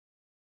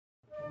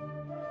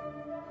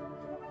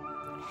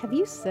Have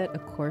you set a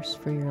course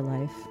for your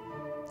life?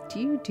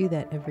 Do you do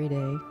that every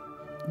day?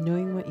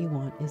 Knowing what you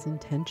want is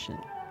intention.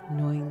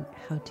 Knowing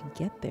how to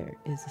get there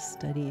is a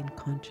study in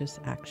conscious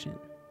action.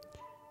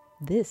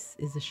 This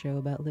is a show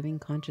about living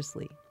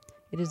consciously.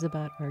 It is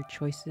about our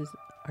choices,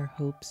 our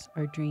hopes,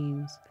 our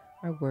dreams,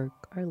 our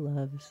work, our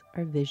loves,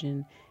 our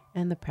vision,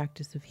 and the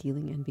practice of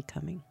healing and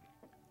becoming.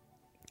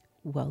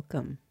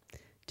 Welcome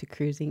to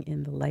Cruising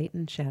in the Light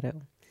and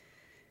Shadow.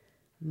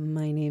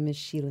 My name is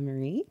Sheila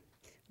Marie,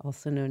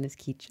 also known as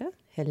Keisha.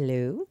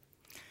 Hello.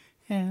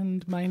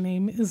 And my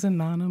name is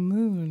Anana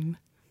Moon.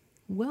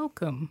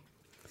 Welcome.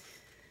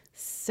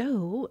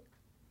 So,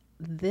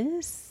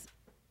 this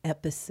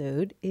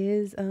episode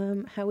is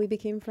how we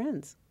became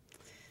friends.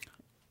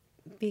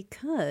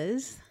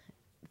 Because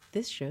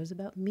this show's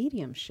about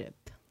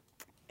mediumship.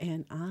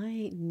 And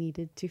I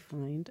needed to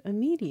find a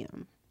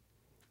medium.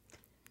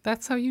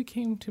 That's how you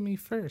came to me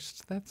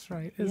first. That's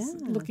right. Is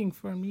Yeah. looking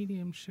for a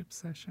mediumship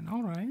session.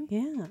 All right.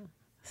 Yeah.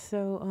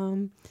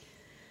 So,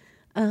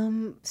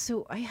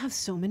 so I have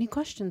so many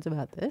questions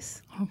about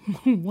this.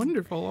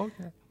 Wonderful.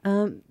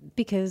 Okay.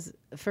 Because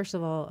first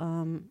of all,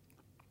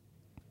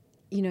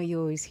 you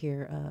always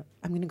hear,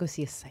 I'm going to go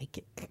see a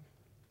psychic.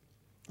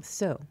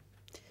 So,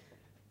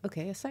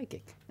 okay, a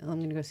psychic. I'm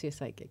going to go see a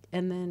psychic.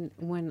 And then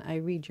when I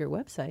read your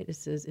website, it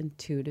says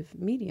intuitive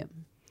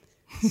medium.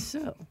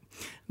 So,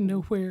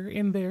 Nowhere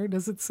in there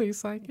does it say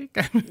psychic.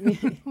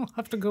 I'll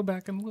have to go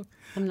back and look.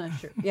 I'm not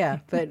sure. Yeah,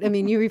 but I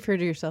mean, you refer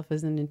to yourself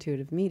as an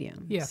intuitive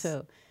medium. Yes.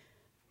 So,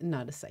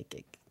 not a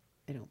psychic,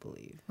 I don't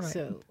believe. Right.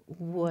 So,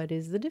 what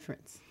is the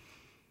difference?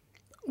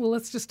 Well,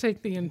 let's just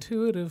take the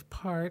intuitive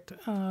part.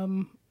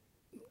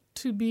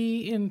 To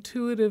be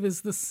intuitive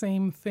is the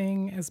same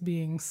thing as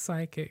being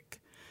psychic.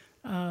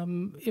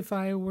 If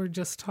I were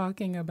just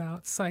talking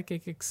about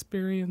psychic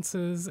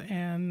experiences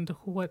and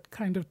what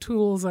kind of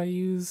tools I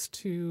use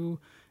to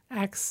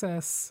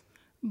access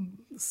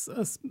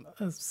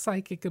a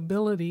psychic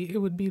ability, it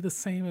would be the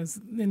same as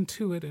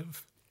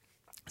intuitive,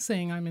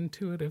 saying I'm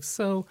intuitive.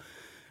 So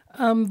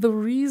the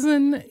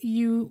reason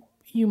you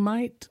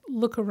might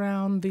look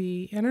around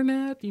the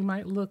internet, you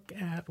might look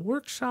at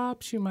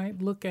workshops, you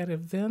might look at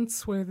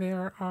events where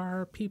there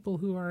are people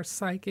who are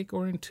psychic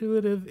or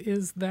intuitive,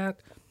 is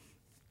that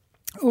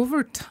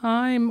over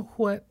time,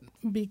 what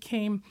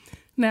became...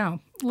 Now,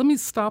 let me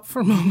stop for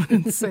a moment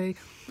and say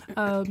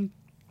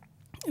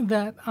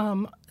that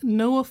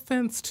no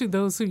offense to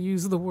those who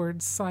use the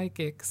word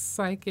psychic.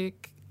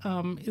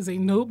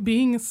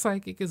 Being a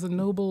psychic is a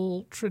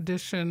noble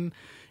tradition.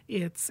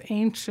 It's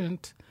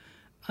ancient.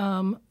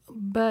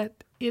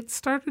 But it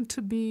started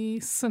to be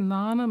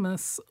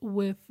synonymous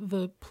with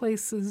the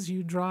places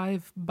you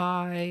drive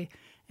by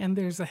and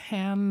there's a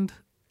hand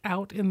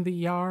out in the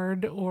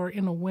yard or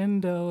in a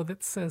window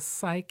that says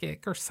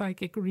psychic or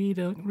psychic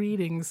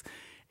readings.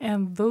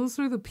 And those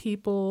are the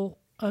people,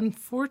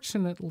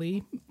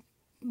 unfortunately,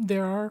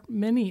 there are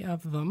many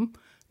of them,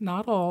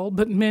 not all,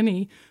 but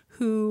many,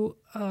 who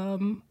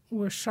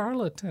were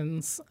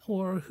charlatans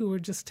or who were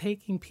just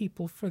taking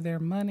people for their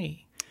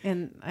money.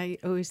 And I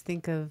always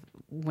think of,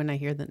 when I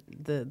hear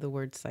the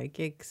word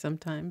psychic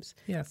sometimes,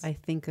 Yes. I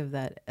think of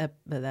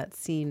that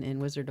scene in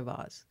Wizard of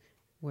Oz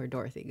where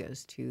Dorothy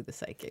goes to the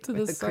psychic with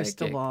the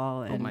crystal psychic.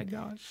 ball. And Oh my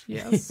gosh,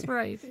 yes,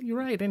 right. You're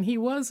right. And he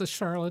was a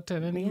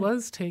charlatan and he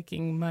was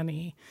taking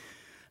money.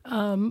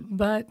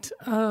 But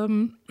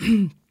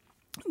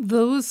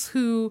those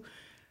who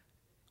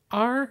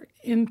are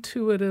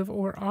intuitive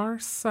or are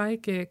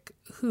psychic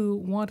who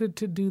wanted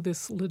to do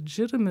this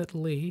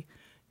legitimately,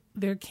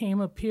 there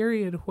came a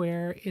period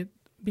where it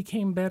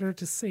became better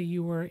to say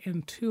you were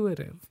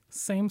intuitive.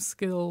 Same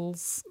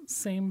skills,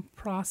 same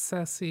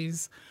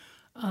processes,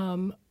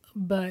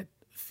 but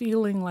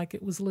feeling like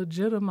it was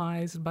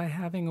legitimized by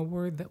having a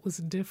word that was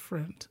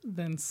different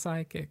than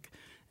psychic.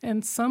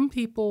 And some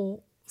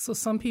people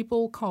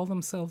call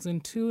themselves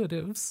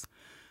intuitives,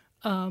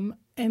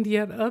 and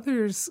yet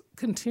others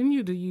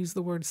continue to use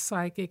the word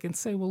psychic and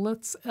say, well,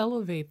 let's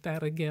elevate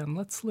that again.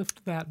 Let's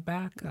lift that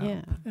back up.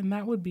 Yeah. And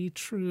that would be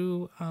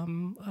true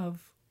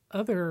of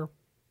other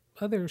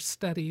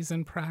studies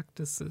and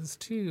practices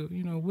too.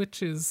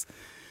 Witches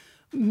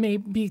may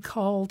be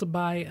called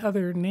by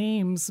other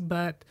names,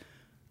 but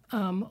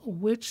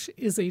witch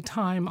is a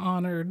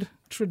time-honored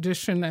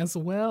tradition as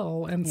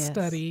well, and Yes.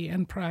 study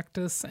and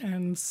practice.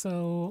 And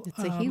so It's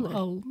a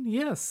healer.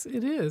 Yes,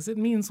 it is. It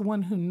means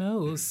one who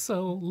knows.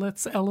 So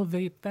let's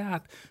elevate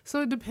that.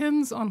 So it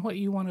depends on what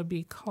you want to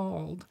be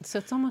called. So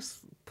it's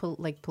almost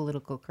like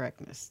political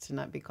correctness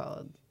to be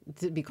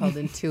called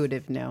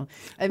intuitive now.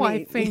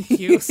 Why, thank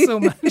you so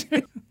much.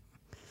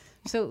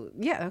 So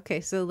yeah,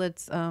 okay. So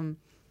let's.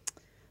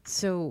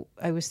 So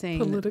I was saying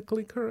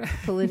Politically correct.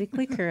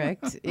 politically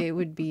correct. It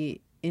would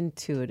be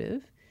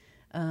intuitive.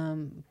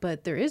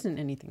 But there isn't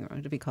anything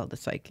wrong to be called a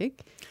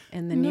psychic.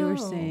 And then you were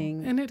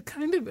saying... And it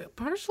kind of,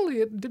 partially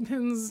it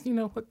depends,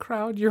 what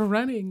crowd you're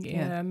running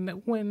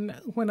in.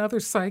 When other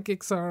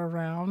psychics are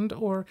around,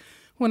 or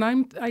when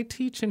I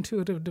teach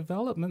intuitive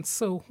development.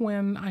 So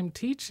when I'm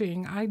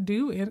teaching, I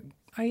do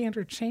I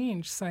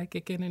interchange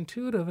psychic and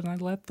intuitive, and I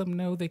let them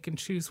know they can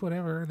choose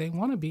whatever they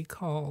want to be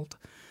called,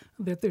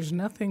 that there's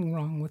nothing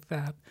wrong with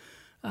that.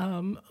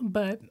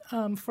 But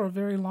for a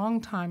very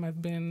long time,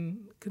 I've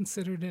been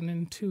considered an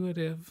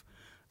intuitive,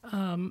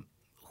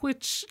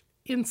 which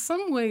in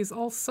some ways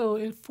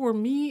also, for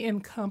me,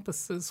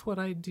 encompasses what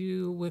I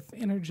do with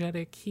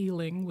energetic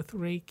healing, with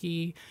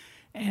Reiki.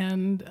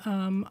 And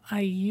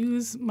I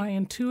use my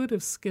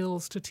intuitive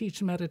skills to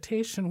teach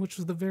meditation, which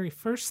was the very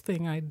first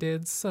thing I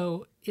did.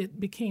 So it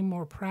became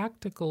more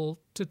practical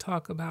to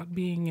talk about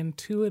being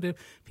intuitive.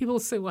 People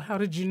say, well, how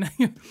did you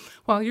know?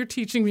 While you're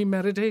teaching me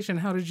meditation,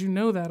 how did you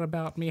know that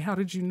about me? How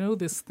did you know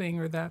this thing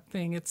or that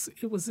thing?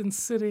 It was in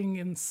sitting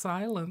in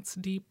silence,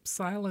 deep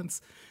silence,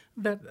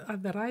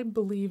 that I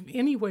believe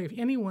anyway,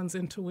 anyone's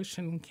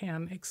intuition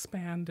can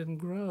expand and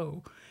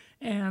grow.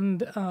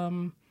 And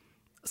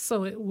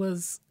so it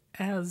was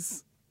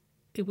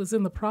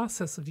in the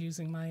process of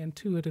using my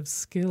intuitive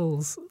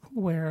skills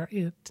where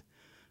it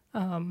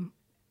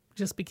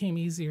just became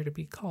easier to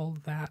be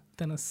called that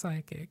than a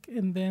psychic.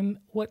 And then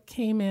what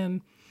came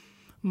in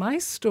my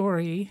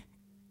story,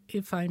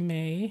 if I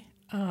may,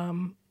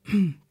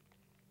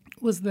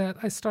 was that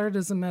I started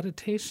as a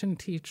meditation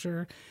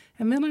teacher,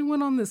 and then I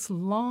went on this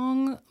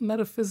long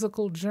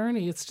metaphysical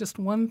journey. It's just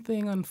one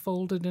thing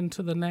unfolded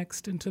into the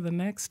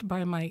next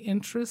by my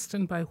interest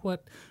and by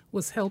what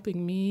was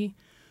helping me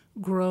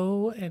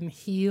grow and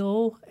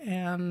heal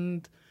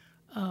and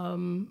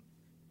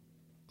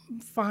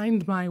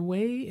find my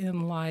way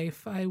in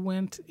life. I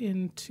went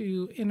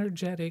into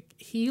energetic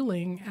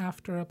healing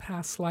after a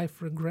past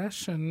life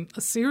regression,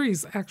 a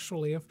series of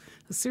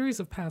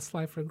past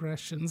life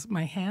regressions.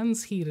 My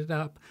hands heated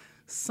up.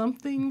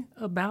 Something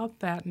about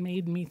that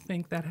made me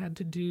think that had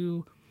to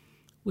do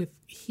with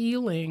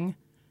healing.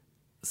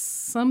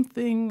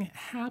 Something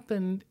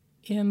happened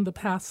in the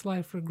past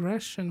life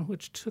regression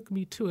which took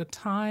me to a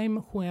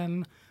time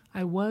when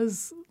I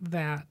was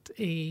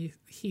a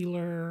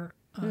healer,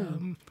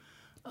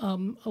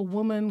 a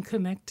woman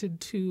connected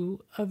to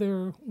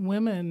other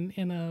women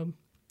in a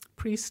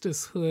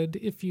priestesshood,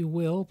 if you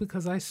will,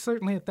 because I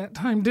certainly at that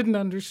time didn't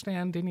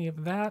understand any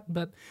of that,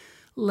 but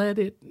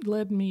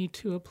led me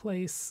to a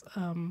place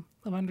of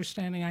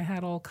understanding I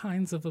had all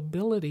kinds of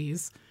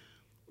abilities,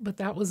 but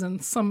that was in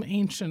some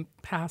ancient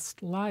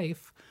past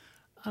life.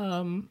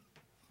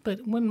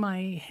 But when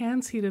my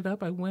hands heated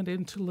up, I went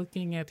into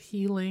looking at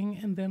healing,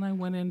 and then I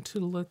went into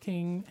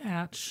looking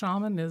at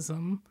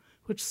shamanism,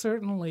 which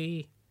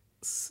certainly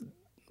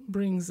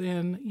brings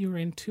in your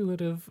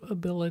intuitive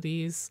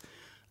abilities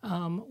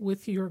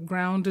with your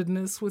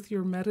groundedness, with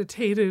your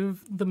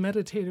the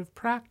meditative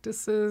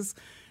practices,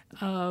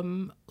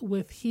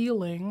 with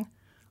healing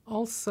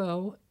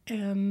also.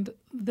 And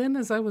then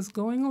as I was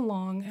going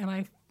along, and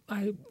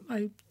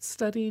I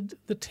studied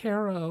the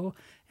tarot,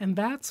 and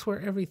that's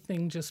where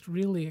everything just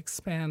really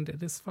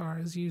expanded as far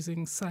as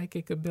using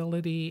psychic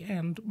ability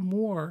and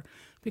more.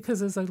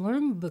 Because as I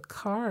learned the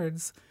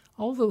cards,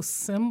 all those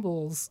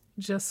symbols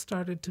just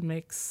started to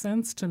make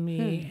sense to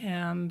me.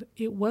 And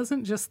it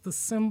wasn't just the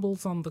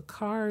symbols on the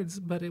cards,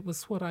 but it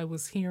was what I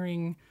was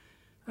hearing.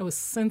 I was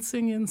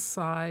sensing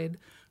inside.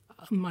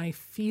 My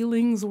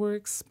feelings were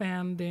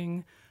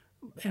expanding.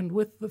 And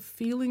with the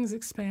feelings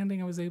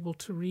expanding, I was able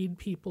to read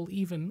people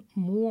even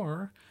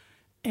more.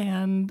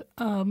 And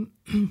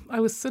I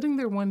was sitting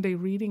there one day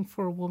reading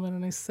for a woman,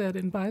 and I said,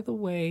 and by the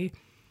way,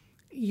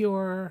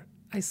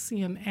 I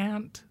see an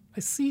aunt.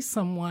 I see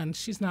someone.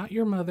 She's not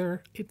your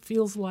mother. It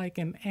feels like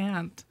an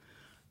aunt.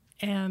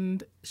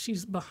 And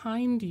she's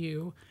behind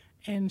you,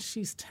 and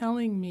she's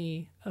telling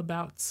me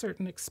about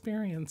certain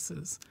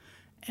experiences.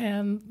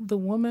 And the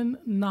woman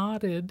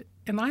nodded,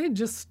 and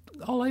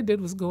all I did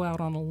was go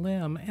out on a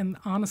limb. And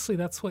honestly,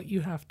 that's what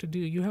you have to do.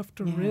 You have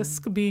to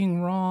risk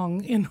being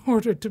wrong in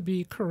order to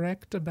be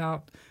correct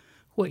about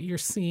what you're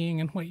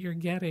seeing and what you're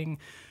getting.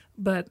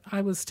 But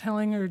I was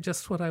telling her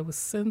just what I was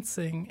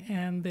sensing,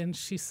 and then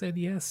she said,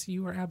 yes,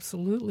 you are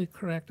absolutely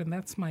correct, and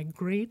that's my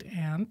great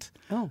aunt.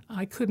 Oh.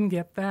 I couldn't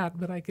get that,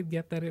 but I could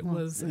get that it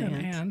was an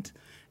aunt.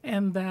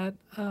 And that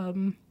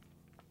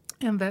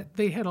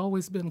they had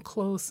always been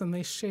close, and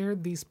they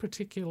shared these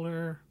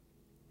particular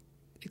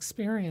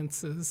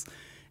experiences.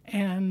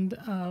 And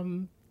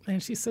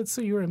she said,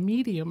 so you're a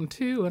medium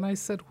too? And I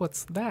said,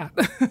 what's that?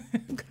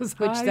 Because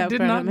I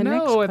did not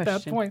know at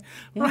that point.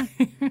 Yeah.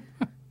 Right.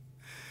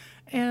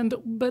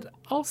 But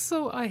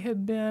also I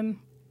had been,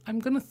 I'm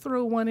going to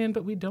throw one in,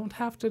 but we don't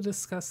have to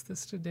discuss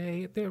this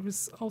today. There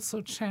was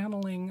also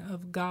channeling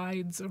of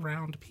guides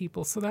around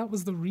people. So that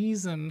was the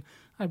reason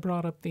I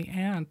brought up the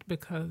aunt,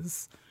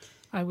 because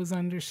I was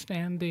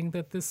understanding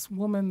that this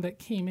woman that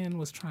came in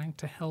was trying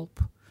to help.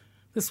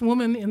 This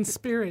woman in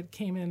spirit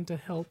came in to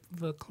help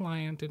the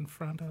client in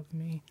front of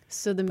me.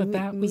 So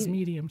that was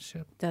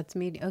mediumship. That's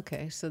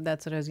okay, so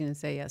that's what I was going to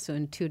say. Yeah. So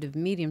intuitive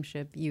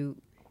mediumship, you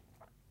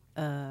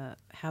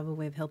have a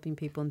way of helping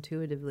people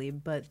intuitively,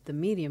 but the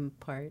medium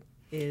part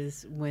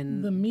is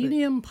when... The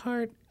medium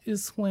part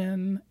is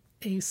when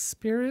a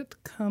spirit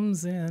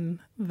comes in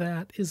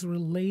that is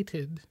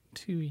related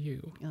to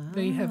you.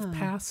 They have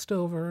passed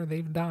over,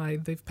 they've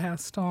died, they've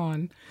passed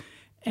on,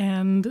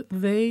 and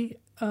they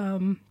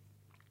are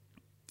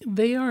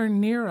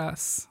near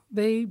us.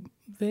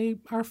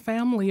 Our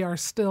family are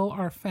still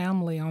our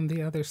family on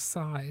the other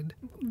side.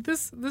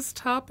 This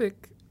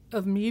topic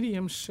of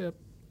mediumship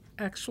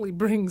actually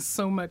brings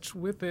so much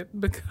with it,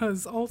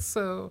 because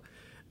also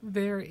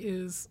there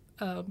is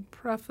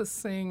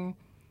prefacing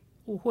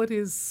what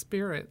is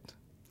spirit.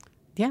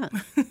 Yeah.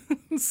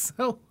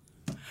 So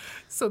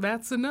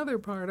that's another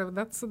part of it.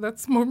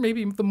 That's more,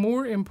 maybe the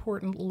more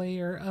important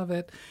layer of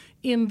it.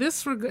 In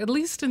this at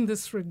least in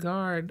this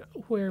regard,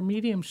 where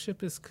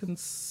mediumship is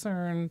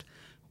concerned,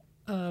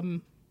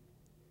 when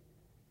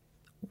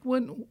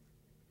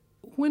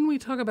we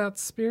talk about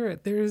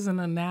spirit, there is an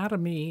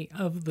anatomy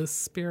of the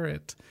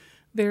spirit.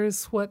 There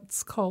is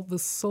what's called the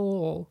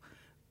soul,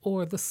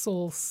 or the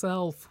soul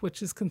self,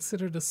 which is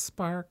considered a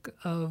spark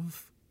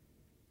of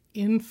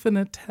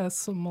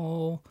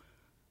infinitesimal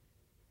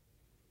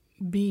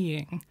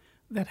being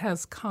that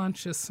has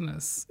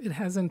consciousness. It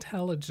has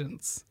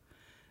intelligence.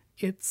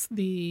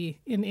 In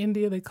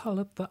India they call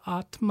it the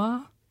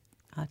Atma.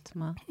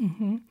 Atma.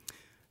 Mm-hmm.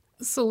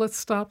 So let's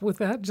stop with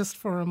that just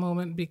for a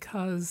moment,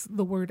 because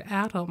the word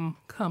atom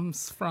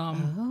comes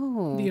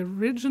from the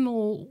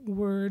original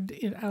word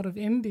out of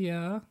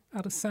India,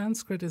 out of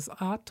Sanskrit, is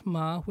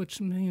Atma, which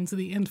means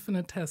the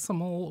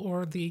infinitesimal,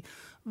 or the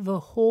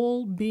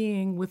whole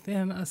being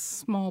within a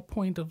small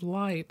point of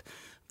light.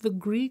 The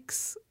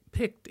Greeks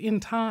picked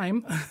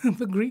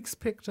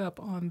up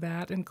on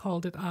that and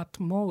called it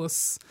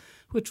Atmos,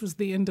 which was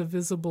the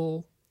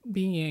indivisible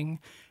being.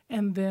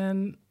 And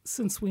then,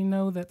 since we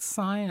know that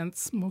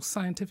most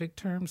scientific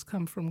terms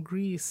come from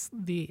Greece,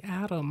 the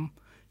atom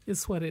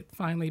is what it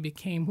finally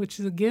became, which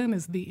again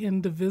is the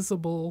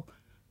indivisible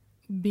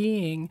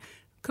being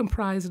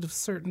comprised of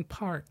certain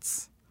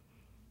parts.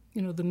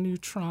 The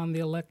neutron, the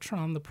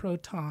electron, the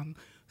proton.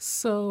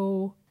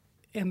 So,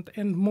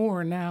 and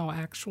more now,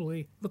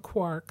 actually, the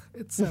quark,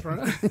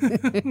 etc.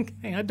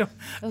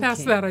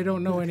 Past that I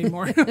don't know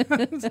anymore.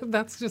 So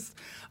that's just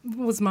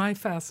was my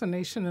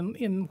fascination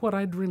in what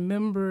I'd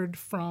remembered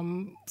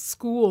from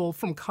school,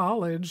 from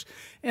college,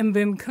 and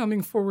then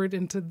coming forward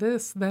into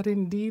this, that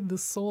indeed the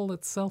soul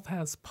itself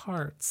has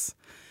parts.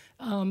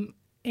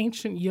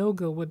 Ancient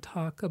yoga would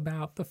talk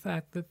about the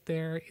fact that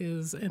there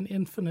is an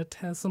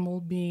infinitesimal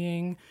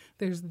being.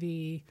 There's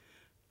the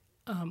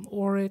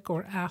auric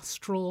or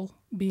astral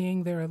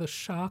being, there are the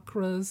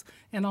chakras,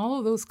 and all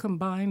of those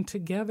combined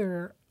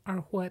together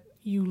are what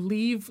you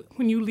leave,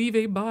 when you leave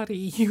a body,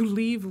 you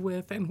leave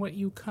with, and what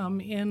you come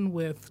in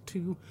with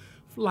to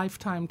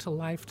lifetime to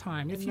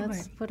lifetime. And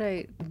that's what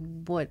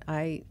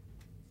I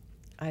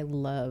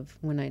love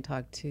when I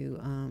talk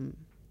to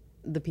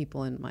the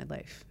people in my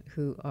life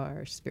who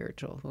are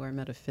spiritual, who are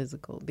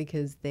metaphysical,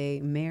 because they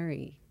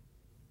marry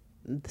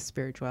the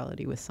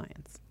spirituality with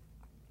science.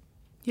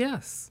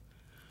 Yes.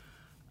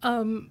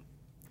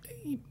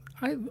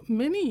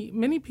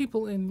 Many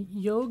people in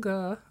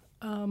yoga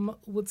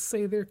would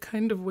say they're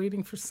kind of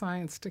waiting for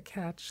science to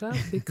catch up,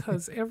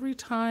 because every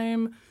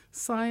time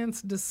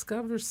science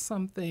discovers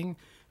something,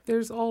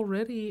 there's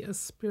already a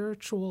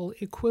spiritual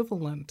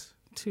equivalent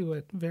to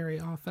it very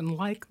often,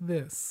 like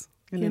this.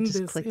 And it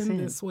just clicks in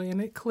this way,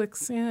 and it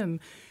clicks in.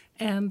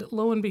 And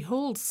lo and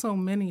behold, so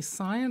many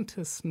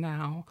scientists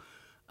now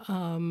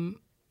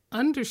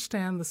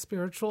understand the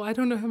spiritual. I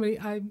don't know how many.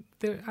 I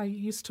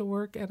used to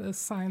work at a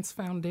science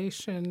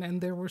foundation,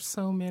 and there were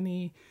so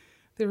many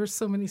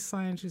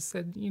scientists who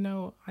said,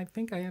 I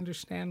think I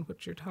understand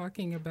what you're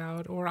talking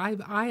about, or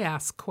I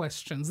ask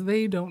questions.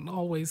 They don't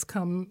always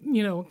come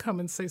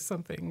and say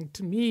something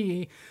to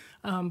me,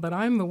 but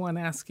I'm the one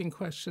asking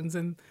questions,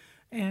 and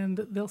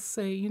they'll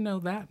say,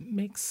 that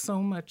makes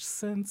so much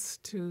sense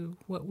to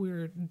what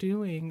we're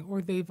doing,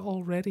 or they've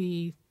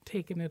already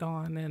taken it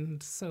on,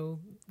 and so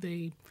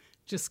they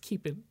just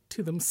keep it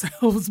to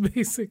themselves,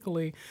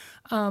 basically.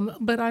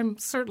 But I'm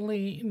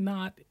certainly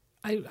not,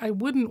 I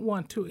wouldn't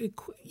want to,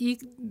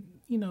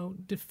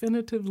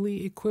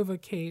 definitively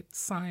equivocate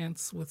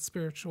science with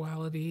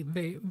spirituality.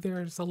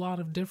 There's a lot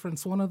of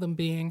difference, one of them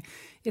being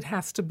it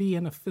has to be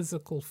in a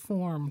physical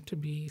form to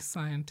be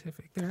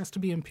scientific. There has to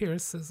be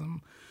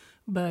empiricism.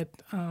 But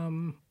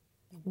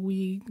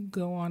we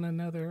go on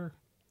another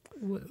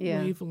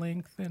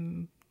wavelength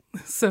and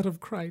set of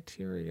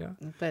criteria.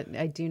 But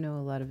I do know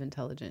a lot of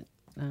intelligent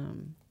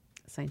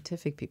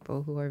scientific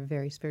people who are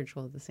very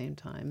spiritual at the same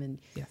time,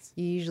 and yes.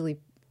 You usually,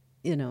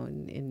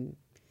 you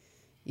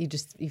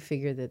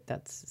figure that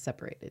that's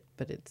separated,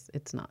 but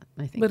it's not.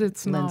 I think, but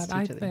it's not.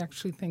 I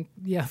actually think,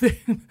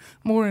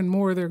 more and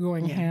more they're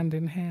going hand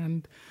in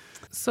hand.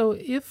 So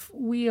if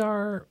we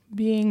are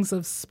beings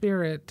of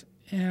spirit,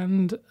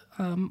 and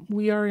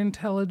we are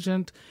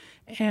intelligent,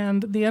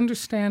 and the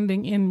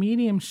understanding in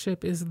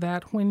mediumship is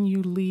that when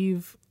you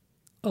leave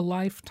a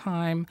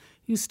lifetime,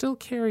 you still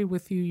carry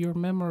with you your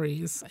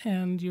memories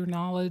and your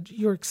knowledge,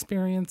 your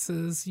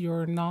experiences,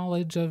 your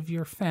knowledge of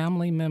your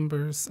family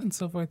members and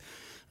so forth,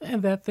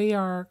 and that they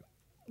are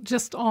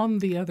just on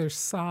the other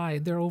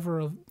side. They're over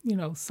a,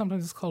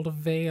 sometimes it's called a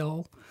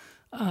veil,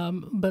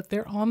 but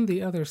they're on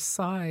the other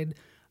side.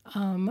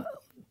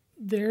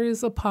 There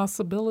is a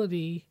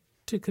possibility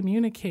to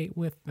communicate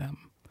with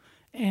them.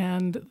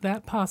 And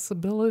that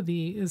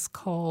possibility is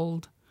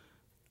called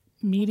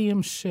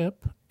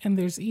mediumship. And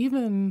there's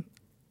even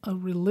a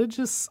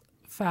religious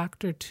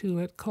factor to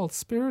it called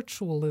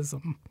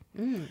spiritualism.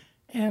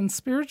 And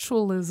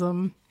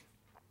spiritualism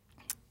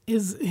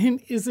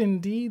is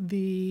indeed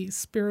the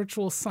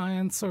spiritual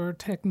science or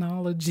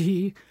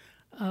technology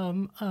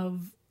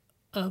of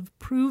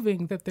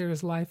proving that there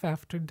is life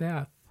after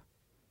death.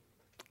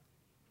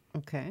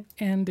 Okay.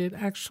 And it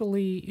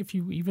actually, if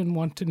you even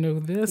want to know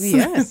this,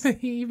 yes,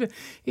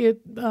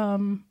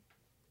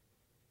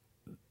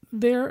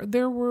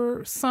 there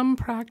were some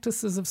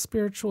practices of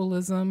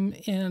spiritualism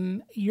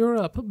in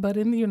Europe, but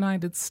in the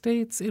United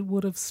States it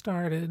would have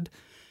started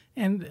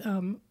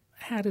and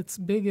had its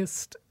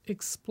biggest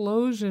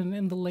explosion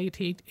in the late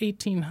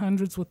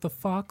 1800s with the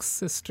Fox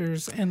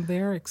sisters and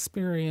their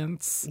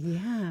experience.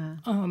 Yeah.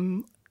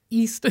 In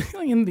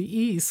the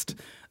East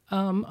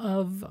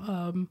of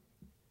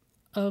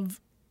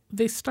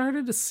they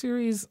started a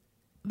series.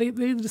 They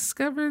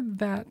discovered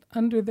that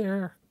under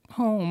their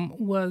home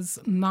was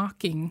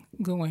knocking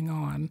going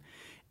on,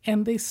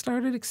 and they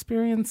started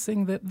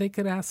experiencing that they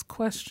could ask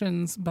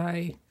questions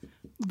by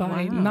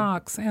Wow.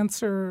 knocks,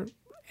 answer,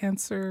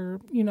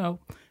 to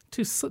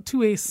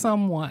a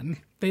someone.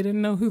 They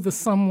didn't know who the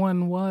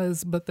someone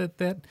was, but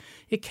that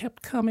it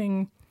kept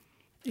coming.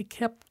 It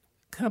kept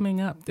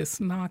coming up, this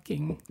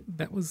knocking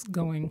that was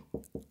going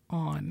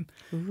on.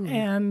 Ooh.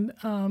 And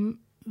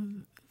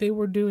they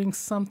were doing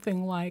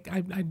something like,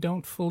 I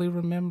don't fully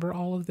remember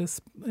all of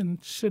this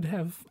and should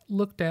have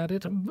looked at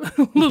it a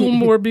little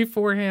more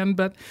beforehand,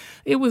 but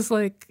it was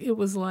like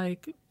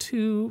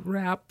 2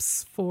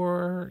 raps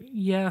for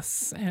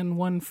yes and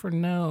 1 for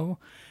no.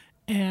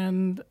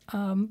 And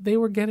they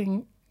were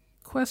getting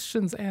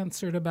questions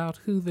answered about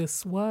who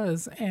this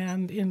was,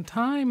 and in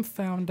time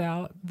found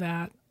out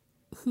that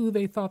who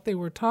they thought they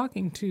were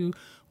talking to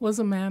was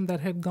a man that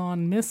had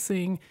gone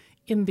missing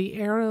in the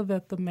era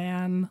that the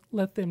man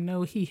let them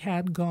know he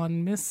had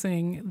gone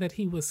missing, that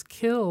he was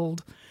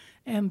killed,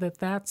 and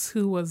that's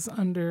who was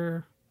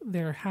under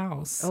their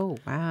house. Oh,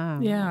 wow.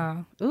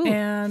 Yeah. Ooh.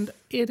 And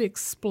it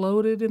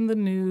exploded in the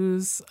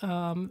news.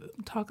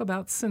 Talk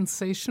about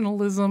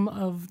sensationalism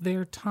of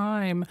their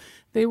time.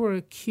 They were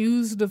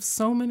accused of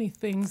so many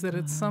things that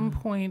at some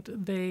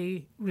point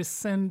they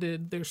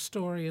rescinded their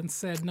story and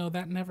said, no,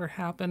 that never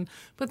happened.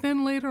 But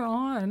then later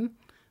on,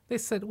 they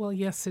said, well,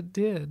 yes, it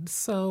did.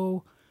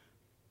 So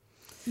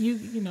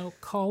you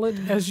call it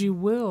as you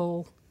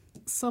will,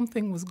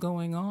 something was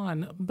going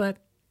on. But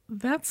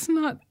that's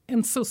not,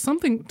 and so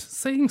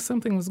saying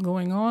something was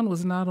going on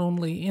was not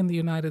only in the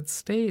United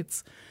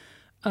States,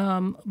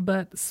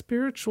 but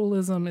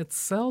spiritualism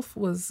itself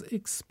was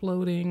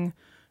exploding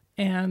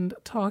and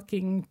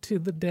talking to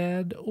the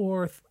dead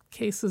or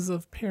cases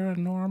of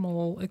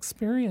paranormal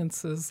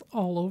experiences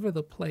all over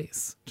the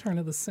place. Turn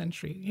of the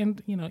century, end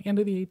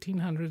of the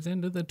 1800s,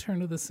 into the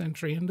turn of the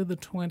century, into the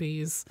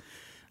 20s.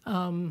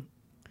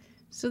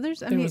 So there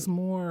was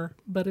more,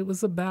 but it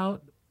was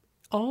about,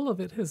 all of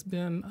it has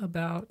been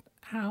about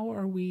how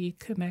are we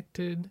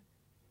connected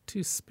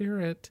to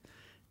spirit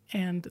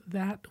and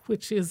that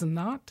which is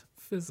not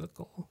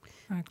physical,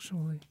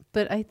 actually.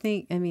 But I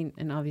think,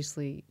 and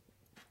obviously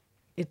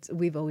humans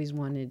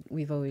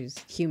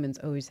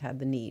always had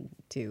the need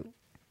to,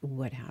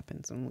 what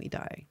happens when we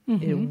die?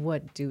 Mm-hmm.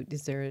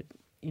 Is there,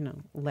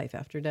 life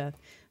after death?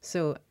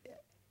 So,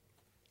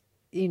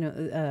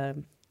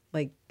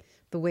 like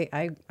the way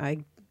I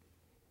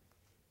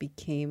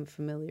became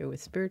familiar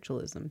with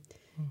spiritualism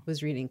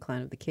was reading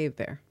Clan of the Cave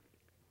Bear.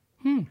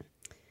 I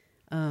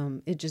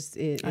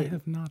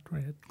have not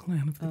read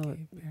Clan of the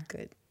Cave Bear.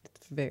 Good.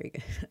 It's very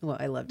good. Well,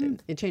 I loved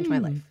it. It changed my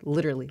life.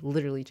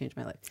 Literally changed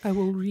my life. I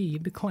will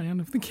read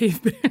Clan of the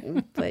Cave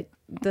Bear. But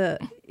the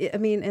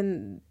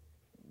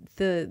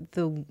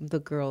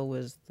girl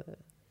was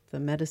the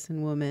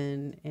medicine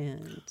woman,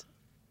 and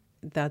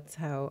that's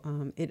how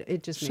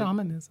it just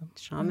shamanism.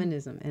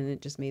 And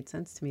it just made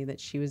sense to me that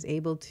she was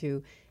able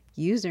to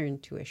use her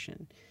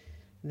intuition,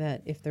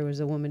 that if there was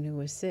a woman who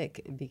was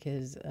sick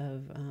because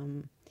of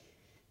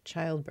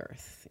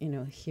childbirth,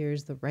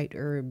 here's the right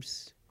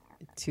herbs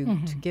to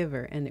give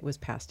her, and it was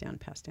passed down.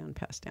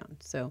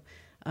 So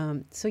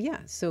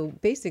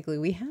basically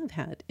we have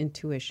had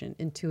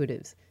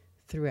intuitives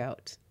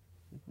throughout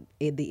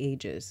the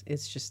ages.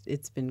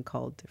 It's been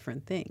called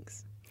different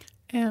things.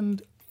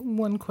 And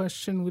one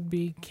question would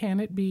be, can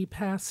it be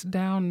passed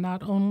down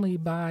not only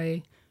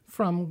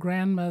from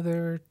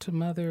grandmother to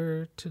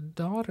mother to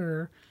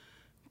daughter,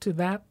 to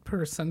that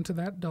person, to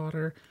that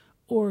daughter,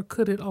 or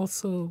could it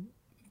also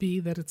be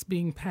that it's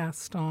being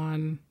passed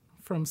on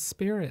from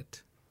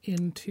spirit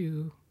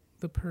into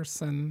the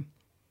person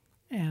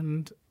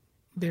and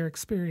their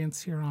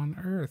experience here on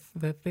earth,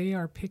 that they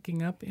are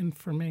picking up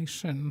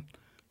information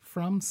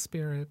from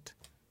spirit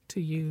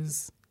to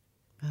use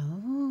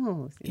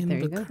Oh, in there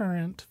you the go.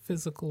 current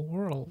physical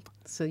world.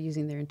 So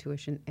using their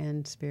intuition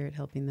and spirit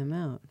helping them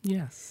out.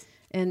 Yes.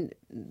 And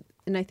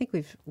I think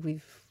we've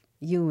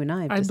you and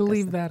I have I discussed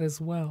believe that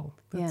as well.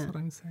 That's Yeah. what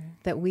I'm saying.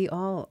 that we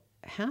all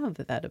have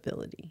that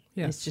ability.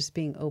 Yes. It's just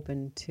being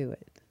open to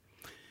it.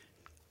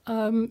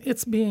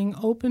 It's being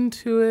open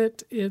to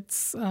it.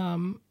 It's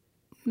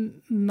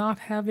not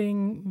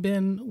having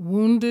been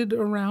wounded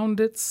around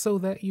it so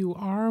that you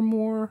are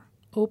more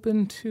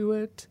open to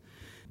it.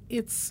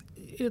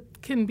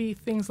 It can be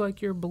things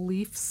like your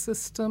belief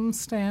system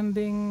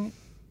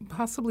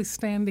possibly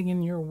standing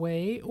in your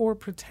way or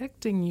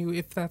protecting you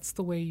if that's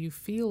the way you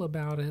feel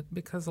about it,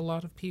 because a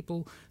lot of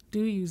people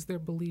do use their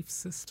belief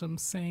system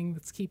saying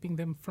that's keeping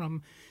them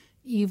from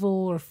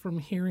evil or from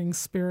hearing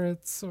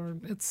spirits or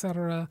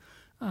etc.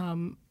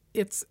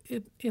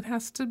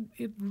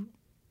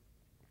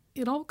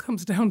 It all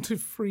comes down to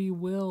free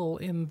will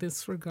in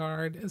this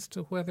regard as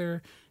to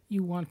whether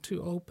you want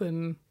to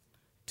open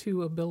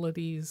to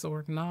abilities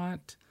or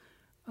not.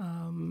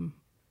 And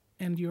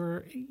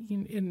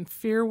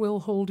fear will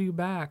hold you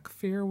back.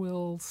 Fear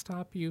will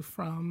stop you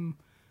from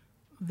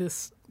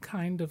this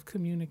kind of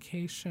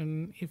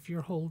communication if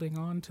you're holding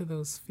on to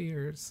those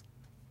fears.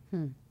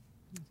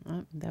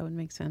 That would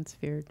make sense.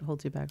 Fear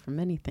holds you back from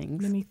many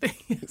things. Many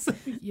things.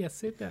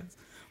 Yes, it does.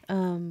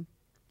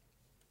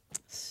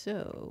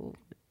 So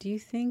do you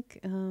think,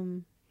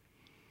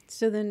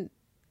 so then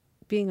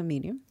being a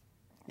medium,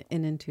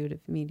 an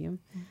intuitive medium,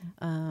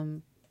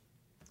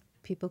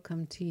 people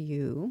come to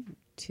you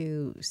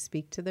to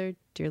speak to their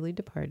dearly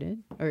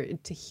departed or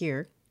to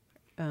hear.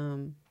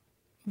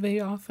 They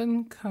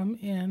often come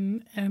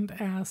in and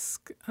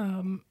ask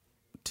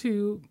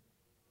to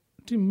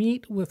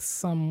meet with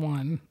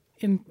someone,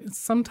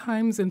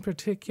 sometimes in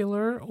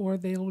particular, or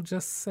they'll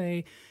just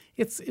say,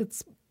 it's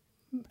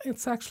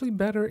actually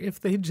better if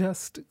they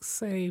just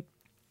say,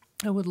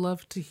 I would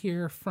love to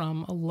hear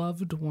from a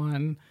loved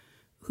one,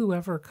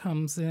 whoever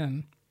comes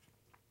in.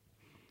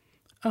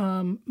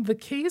 The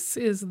case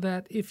is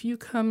that if you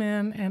come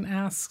in and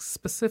ask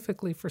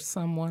specifically for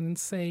someone and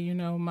say, you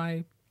know,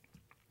 my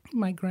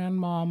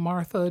grandma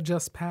Martha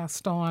just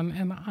passed on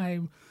and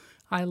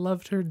I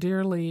loved her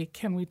dearly,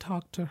 can we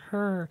talk to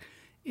her?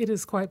 It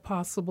is quite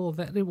possible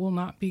that it will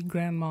not be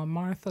Grandma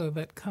Martha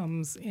that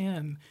comes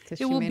in. Because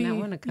she may not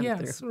want to come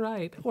through. Yes,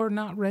 right. Or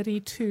not ready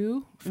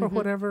to, for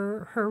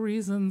whatever her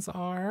reasons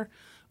are.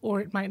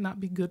 Or it might not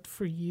be good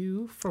for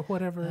you, for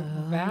whatever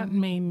that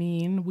may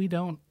mean. We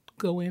don't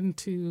go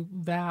into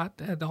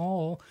that at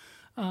all.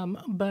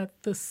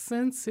 But the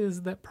sense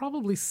is that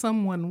probably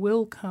someone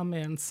will come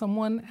in,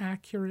 someone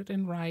accurate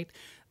and right.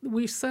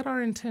 We set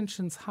our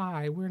intentions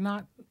high. We're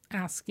not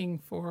asking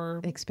for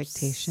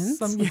expectations.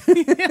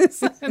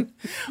 Yes.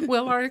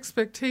 Well, our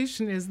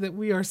expectation is that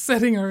we are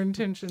setting our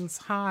intentions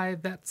high,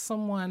 that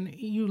someone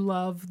you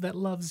love, that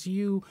loves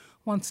you,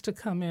 wants to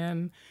come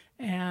in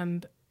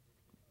and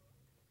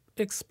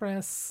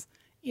express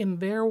in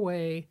their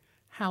way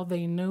how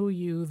they know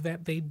you,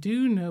 that they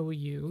do know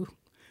you,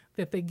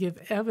 that they give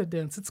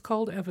evidence. It's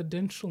called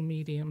evidential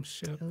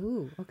mediumship.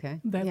 Oh,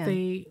 okay. That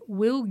they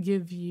will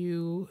give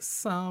you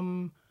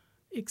some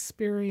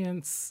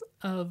experience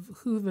of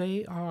who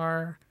they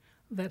are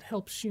that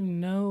helps you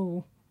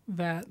know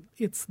that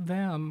it's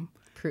them.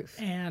 Proof.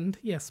 And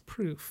yes,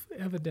 proof,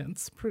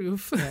 evidence,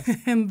 proof. Yes.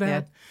 and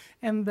that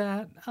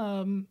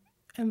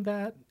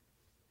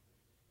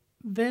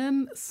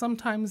then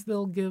sometimes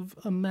they'll give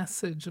a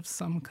message of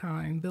some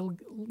kind. They'll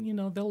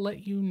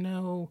let you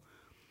know.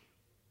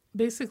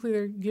 Basically,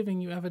 they're giving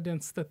you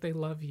evidence that they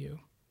love you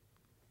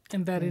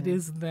and that it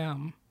is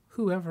them,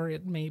 whoever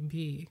it may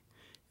be.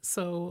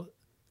 So,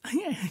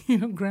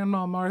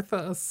 Grandma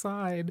Martha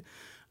aside,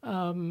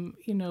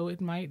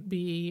 it might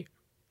be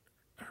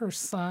her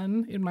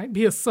son. It might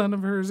be a son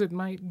of hers. It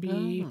might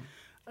be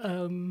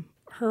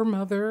her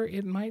mother.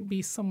 It might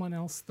be someone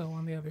else, though,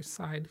 on the other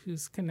side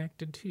who's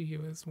connected to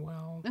you as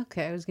well.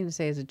 Okay, I was going to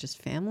say, is it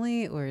just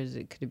family or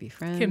could it be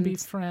friends? Can be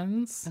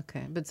friends.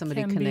 Okay, but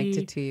somebody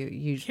connected to you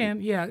usually.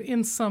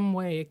 In some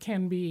way. It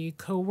can be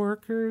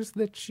coworkers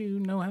that you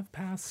know have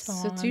passed on.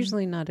 So it's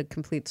usually not a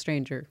complete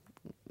stranger.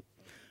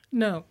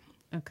 No.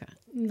 Okay.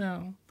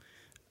 No.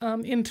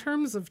 In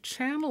terms of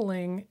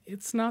channeling,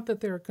 it's not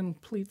that they're a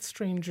complete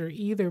stranger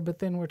either, but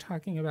then we're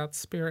talking about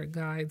spirit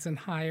guides and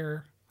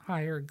higher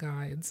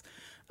guides.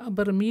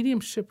 But a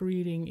mediumship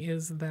reading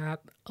is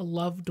that a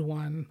loved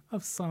one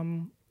of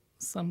some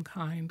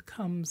kind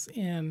comes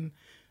in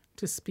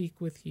to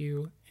speak with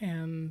you,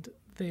 and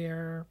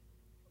they're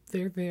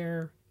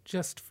there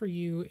just for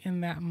you in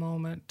that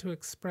moment to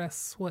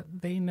express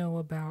what they know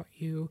about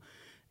you,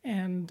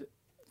 and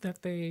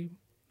that they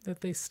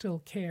still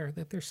care,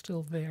 that they're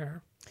still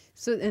there.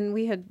 So, and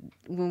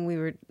when we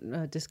were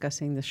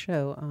discussing the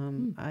show,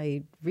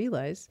 I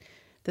realized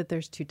that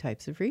there's two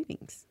types of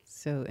readings.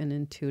 So an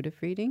intuitive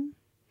reading.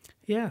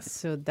 Yes.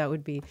 So that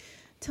would be,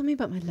 tell me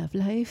about my love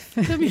life.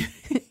 Tell me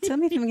if I'm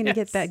going to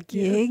get that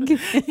gig.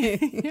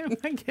 Yes.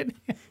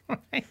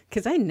 Right.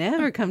 Because I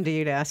never come to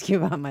you to ask you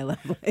about my love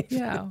life.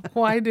 Yeah.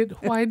 Why did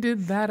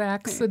that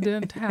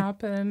accident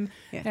happen?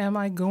 Yeah. Am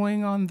I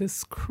going on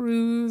this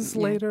cruise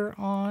Yeah. later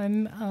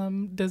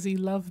on? Does he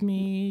love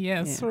me?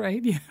 Yes, Yeah.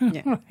 right. Yeah,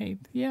 Yeah. right.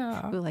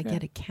 Yeah. Will I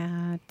get a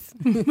cat?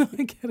 Will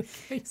I get a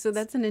case? So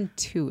that's an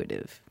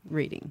intuitive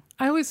reading.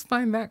 I always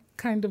find that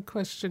kind of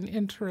question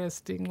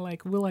interesting.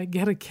 Like, will I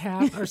get a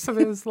cat? Or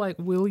something that's like,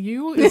 will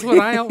you? Is what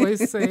I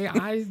always say.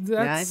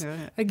 That's know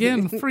it.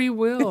 again free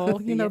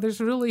will. You know, Yeah. there's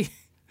really.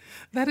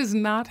 That is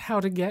not how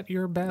to get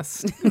your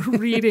best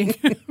reading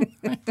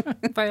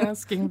by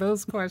asking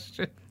those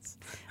questions.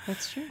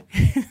 That's true.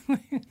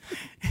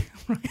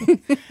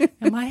 Right.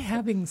 Am I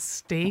having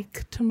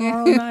steak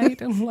tomorrow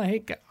night? I'm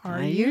like,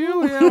 are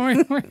you? Where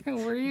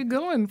are you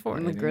going for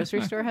When the it?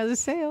 grocery store has a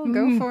sale,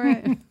 go for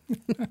it.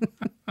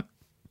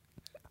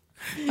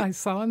 I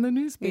saw in the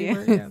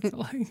newspaper. Yeah. It's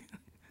like,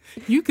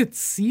 you could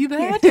see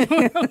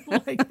that?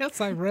 Like,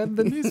 yes, I read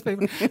the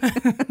newspaper.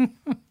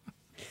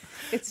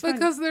 It's fun.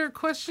 Because there are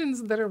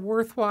questions that are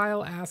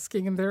worthwhile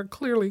asking, and there are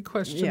clearly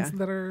questions Yeah.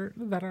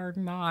 that are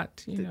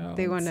not. You know,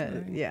 They want it's to,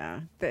 like-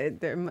 yeah.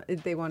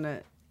 They want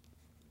to,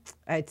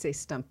 I'd say,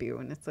 stump you.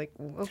 And it's like,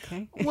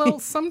 okay. Well,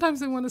 sometimes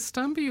they want to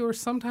stump you, or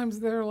sometimes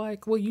they're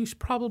like, "Well, you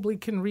probably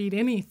can read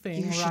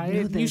anything, You should right? know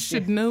You this,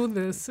 should know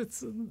this."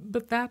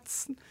 But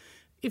that's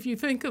if you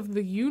think of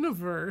the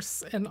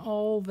universe and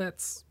all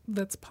that's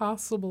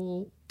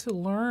possible to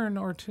learn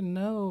or to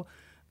know.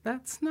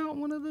 That's not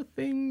one of the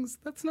things.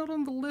 That's not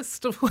on the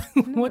list of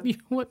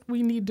what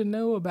we need to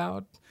know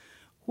about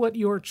what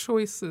your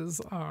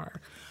choices are.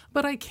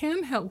 But I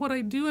can help. What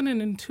I do in an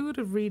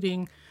intuitive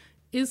reading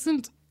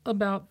isn't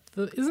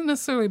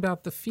necessarily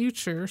about the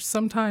future.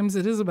 Sometimes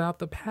it is about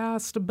the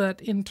past,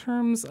 but in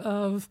terms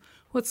of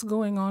what's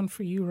going on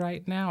for you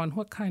right now and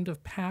what kind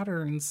of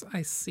patterns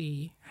I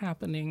see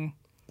happening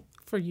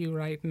for you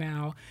right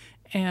now,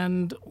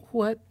 and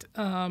what.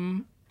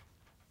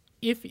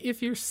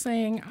 If you're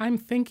saying, I'm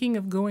thinking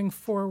of going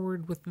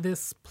forward with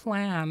this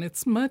plan,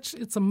 it's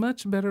a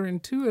much better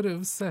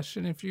intuitive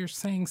session if you're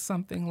saying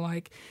something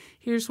like,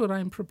 here's what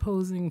I'm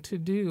proposing to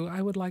do.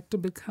 I would like to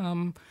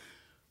become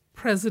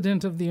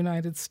President of the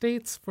United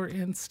States, for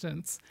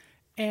instance.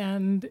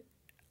 And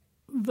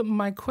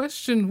my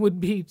question would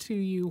be to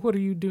you, what are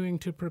you doing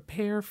to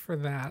prepare for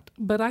that?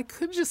 But I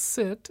could just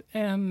sit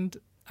and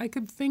I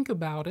could think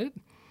about it.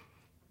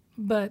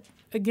 But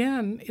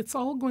again, it's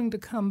all going to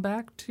come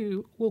back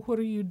to, well, what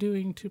are you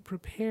doing to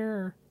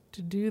prepare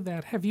to do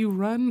that? Have you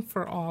run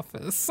for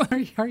office?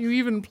 Are you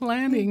even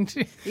planning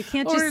to? You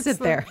can't Or just it's sit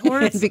the- there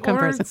or it's, and become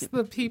or it's president.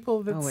 the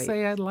people that Oh, wait.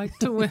 say, I'd like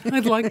to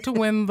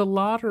win the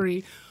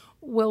lottery.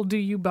 Well, do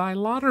you buy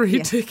lottery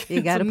Yeah, tickets?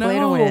 you gotta play to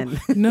No, win.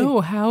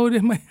 no, how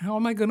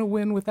am I going to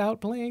win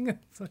without playing?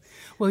 It's like,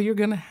 well, you're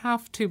going to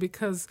have to,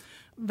 because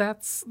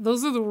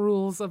those are the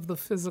rules of the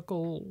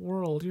physical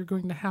world. You're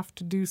going to have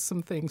to do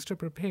some things to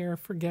prepare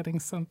for getting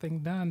something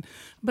done.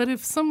 But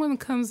if someone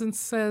comes and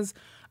says,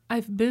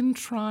 I've been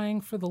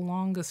trying for the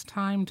longest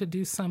time to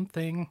do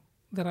something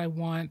that I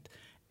want,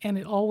 and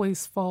it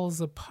always falls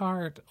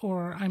apart,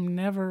 or I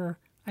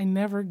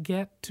never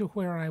get to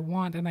where I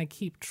want, and I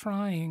keep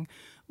trying,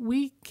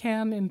 we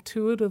can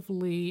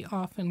intuitively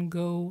often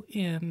go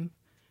in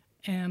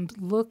and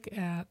look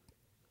at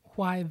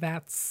why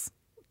that's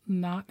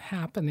not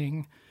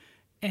happening.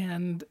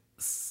 And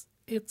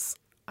it's,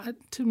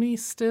 to me,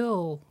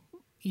 still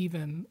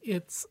even,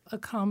 it's a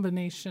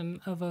combination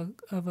of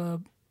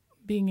a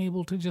being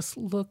able to just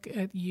look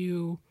at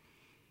you,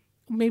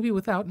 maybe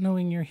without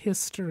knowing your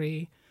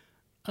history,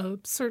 a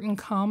certain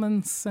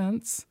common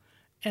sense,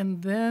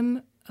 and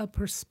then a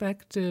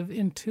perspective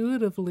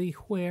intuitively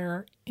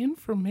where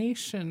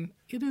information,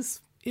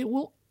 it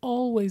will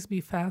always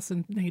be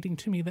fascinating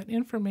to me that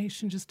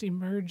information just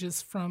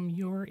emerges from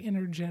your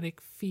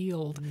energetic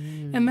field.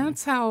 And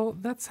that's how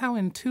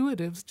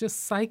intuitives,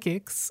 just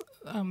psychics,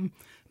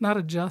 not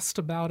a just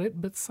about it,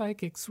 but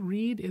psychics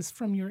read is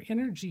from your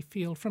energy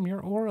field, from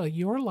your aura,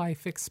 your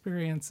life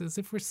experiences.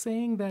 If we're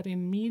saying that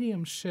in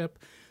mediumship,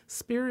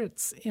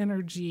 spirit's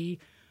energy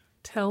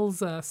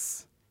tells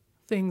us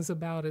things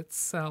about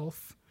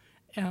itself,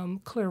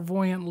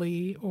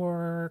 clairvoyantly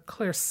or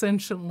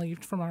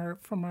clairsentiently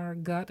from our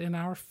gut and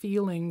our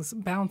feelings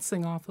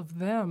bouncing off of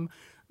them,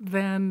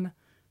 then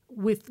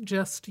with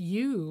just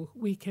you,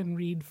 we can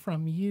read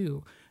from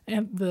you.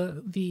 And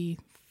the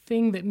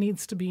thing that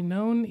needs to be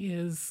known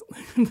is,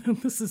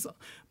 this is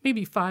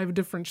maybe 5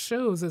 different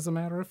shows, as a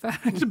matter of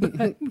fact,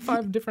 but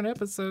 5 different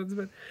episodes.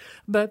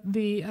 But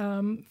the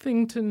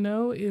thing to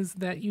know is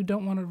that you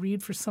don't want to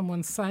read for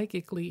someone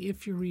psychically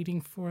if you're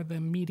reading for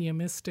them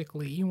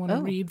mediumistically. You want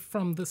to read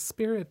from the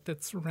spirit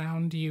that's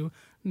around you,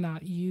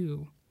 not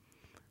you.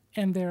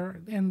 And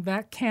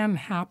that can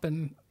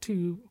happen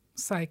to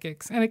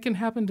psychics, and it can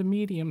happen to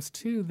mediums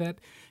too. That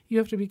you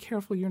have to be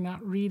careful. You're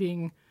not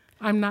reading.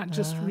 I'm not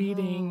just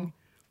reading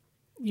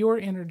your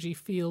energy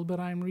field, but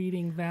I'm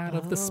reading that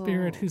of the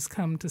spirit who's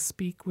come to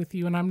speak with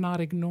you, and I'm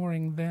not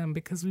ignoring them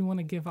because we want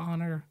to give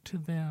honor to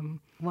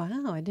them.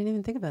 Wow, I didn't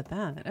even think about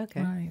that.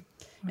 Okay. Right.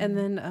 And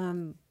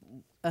then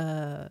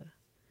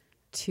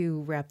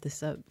to wrap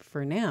this up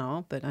for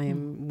now, but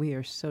we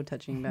are so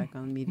touching back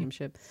on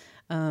mediumship.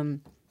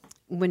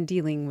 When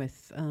dealing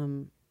with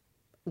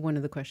one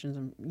of the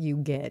questions you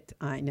get,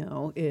 I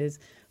know, is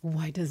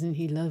why doesn't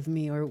he love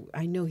me? Or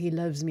I know he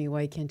loves me.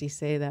 Why can't he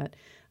say that?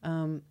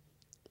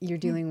 You're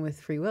dealing with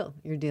free will.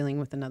 You're dealing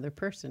with another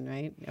person,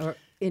 right?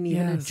 And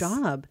even a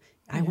job.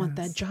 I want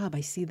that job.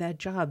 I see that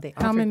job. They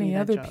How offered many me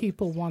that other job.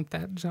 people want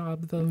that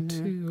job though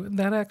too?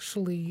 That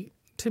actually,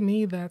 to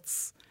me,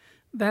 that's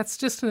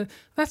just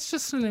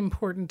an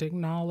important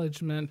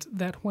acknowledgement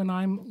that when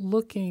I'm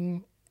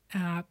looking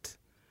at,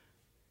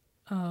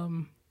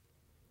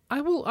 I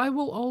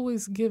will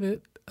always give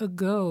it a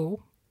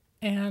go,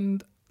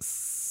 and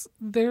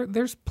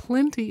there's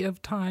plenty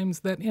of times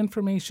that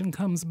information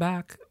comes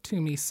back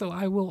to me, so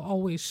I will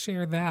always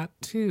share that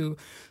too.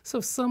 So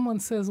if someone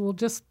says, well,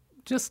 just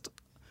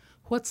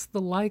what's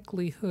the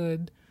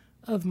likelihood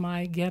of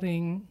my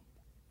getting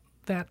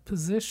that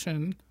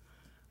position,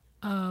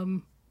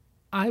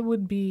 I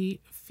would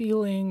be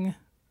feeling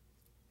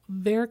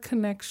their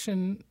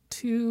connection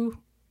to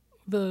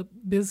the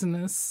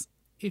business,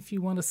 if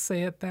you want to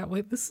say it that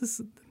way.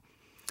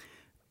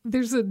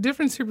 There's a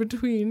difference here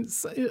between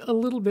a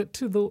little bit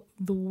to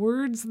the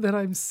words that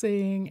I'm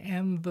saying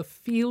and the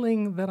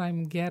feeling that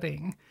I'm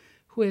getting,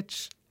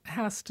 which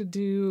has to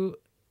do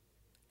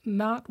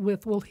not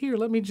with, well, here,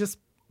 let me just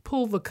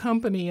pull the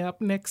company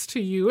up next to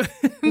you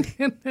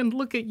and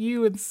look at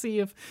you and see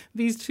if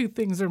these two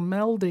things are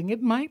melding.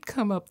 It might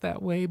come up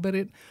that way, but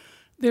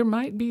there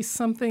might be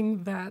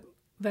something that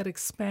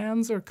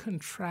expands or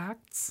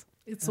contracts.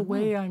 It's the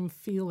way I'm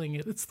feeling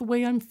it. It's the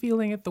way I'm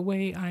feeling it, the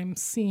way I'm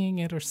seeing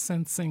it or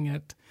sensing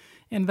it.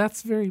 And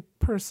that's very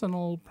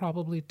personal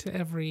probably to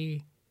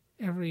every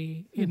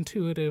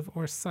intuitive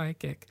or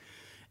psychic.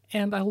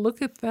 And I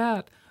look at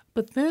that,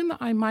 but then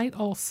I might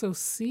also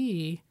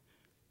see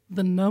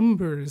the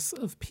numbers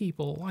of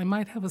people. I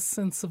might have a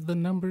sense of the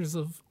numbers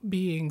of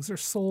beings or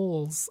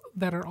souls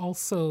that are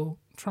also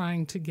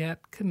trying to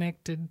get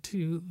connected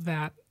to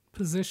that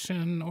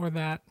position or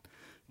that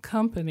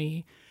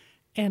company.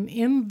 And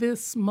in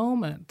this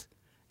moment,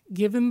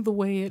 given the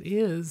way it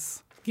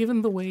is,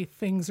 given the way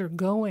things are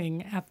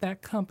going at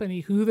that company,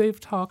 who they've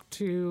talked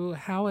to,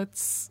 how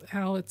it's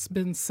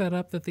been set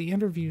up that the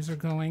interviews are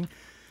going,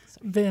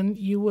 then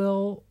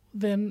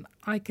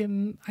I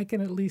can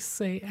at least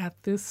say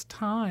at this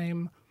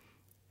time,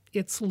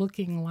 it's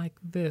looking like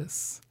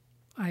this.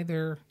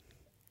 Either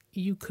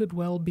you could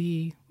well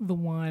be the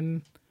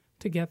one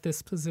to get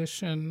this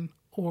position,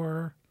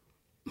 or,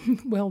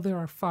 well, there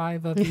are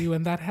 5 of you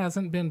and that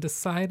hasn't been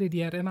decided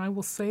yet. And I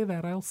will say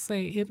that. I'll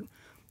say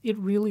it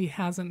really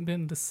hasn't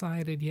been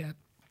decided yet.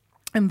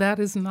 And that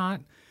is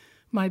not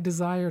my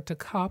desire to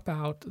cop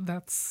out.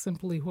 That's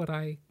simply what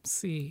I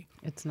see.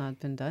 It's not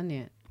been done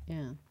yet.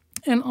 Yeah.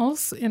 And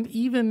also, and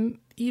even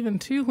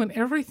too, when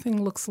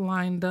everything looks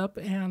lined up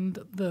and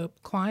the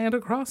client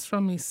across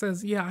from me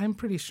says, yeah, I'm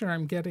pretty sure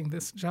I'm getting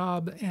this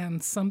job,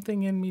 and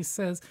something in me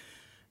says,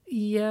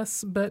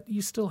 yes, but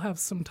you still have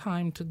some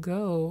time to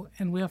go,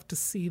 and we have to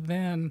see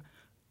then.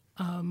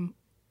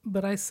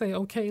 But I say,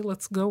 okay,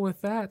 let's go with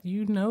that.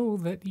 You know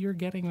that you're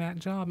getting that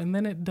job, and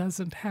then it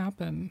doesn't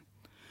happen.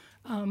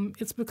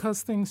 It's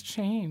because things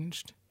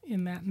changed.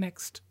 In that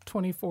next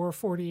 24,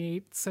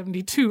 48,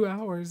 72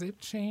 hours, it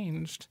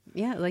changed.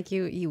 Yeah, like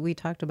we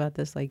talked about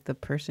this, like the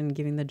person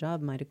giving the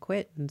job might have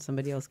quit and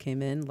somebody else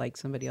came in, like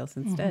somebody else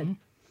instead.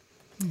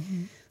 Mm-hmm.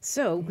 Mm-hmm.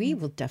 So we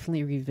will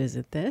definitely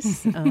revisit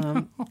this.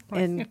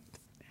 And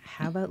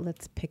how about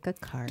let's pick a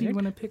card? Do you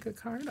want to pick a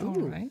card? Ooh. All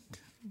right.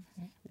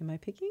 Okay. Am I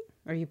picking?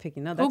 Or are you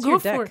picking? No, that's go your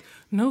deck. for it.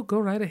 No, go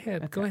right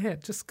ahead. Okay. Go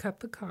ahead. Just cut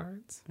the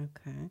cards.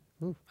 Okay.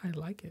 Ooh. I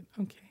like it.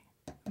 Okay.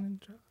 And then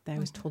draw. I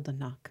was told to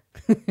knock.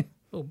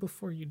 Oh,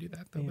 before you do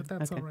that, though, but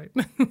that's okay. all right.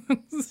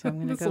 So I'm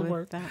going to go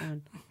with that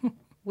one.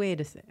 Wait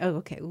a second. Oh,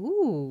 okay.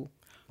 Ooh.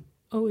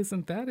 Oh,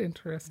 isn't that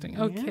interesting?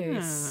 Okay, Yeah.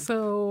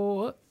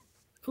 So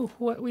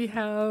what we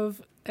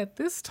have at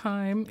this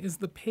time is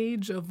the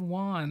Page of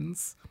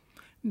Wands.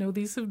 No,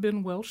 these have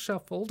been well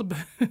shuffled,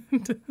 but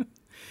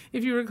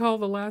if you recall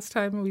the last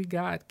time we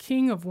got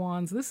King of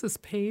Wands, this is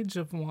Page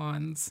of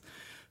Wands.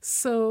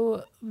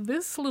 So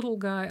this little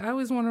guy, I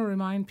always want to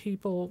remind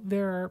people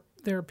there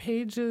are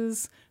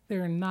pages,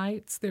 there are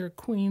knights, there are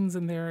queens,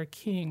 and there are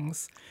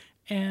kings.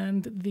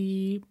 And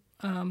the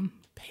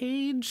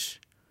page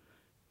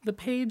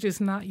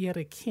is not yet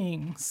a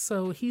king,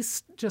 so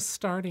he's just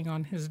starting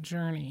on his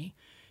journey.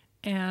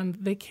 And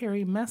they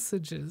carry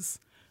messages.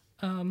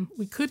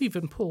 We could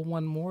even pull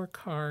one more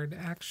card,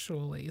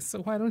 actually. So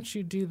why don't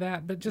you do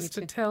that? But just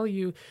to tell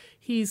you,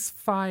 he's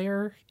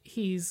fire,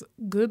 he's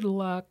good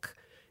luck,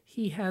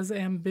 he has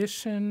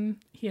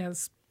ambition, he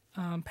has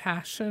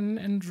passion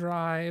and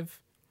drive.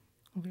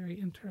 Very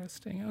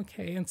interesting.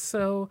 Okay, and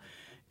so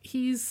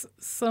he's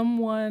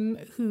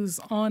someone who's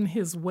on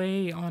his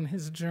way on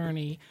his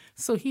journey.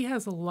 So he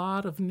has a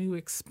lot of new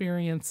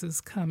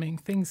experiences coming,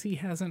 things he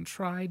hasn't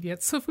tried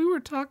yet. So if we were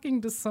talking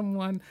to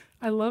someone,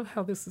 I love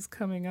how this is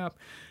coming up.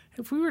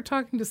 if we were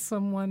talking to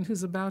someone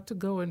who's about to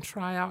go and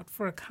try out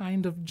for a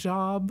kind of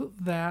job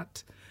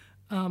that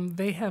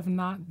they have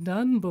not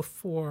done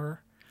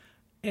before,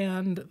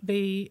 and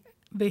they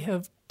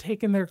have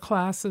taken their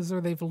classes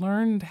or they've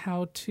learned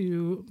how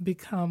to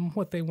become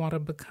what they want to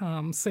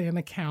become, say an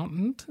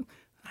accountant.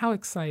 How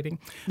exciting.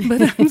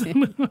 But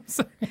I'm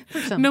sorry.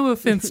 No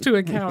offense to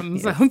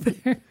accountants Yes. out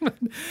there.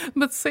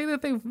 But say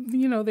that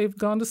they've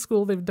gone to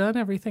school, they've done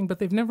everything, but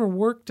they've never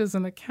worked as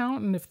an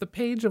accountant. If the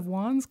page of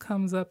wands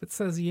comes up, it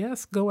says,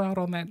 yes, go out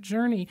on that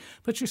journey,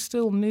 but you're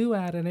still new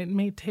at it. It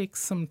may take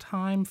some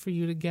time for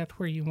you to get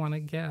where you want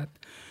to get.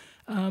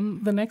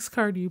 The next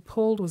card you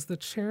pulled was the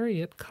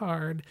Chariot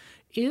card.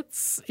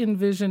 It's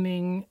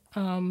envisioning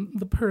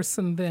the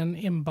person then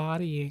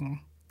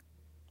embodying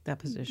That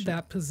position.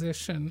 that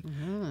position.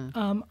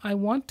 Mm-hmm. I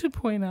want to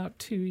point out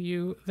to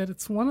you that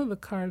it's one of the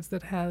cards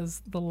that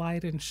has the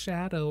light and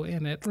shadow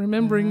in it,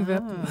 remembering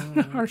that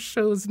our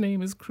show's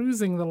name is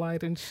Cruising the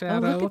Light and Oh,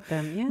 Shadow. look at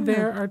them. Yeah.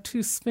 There are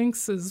two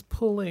sphinxes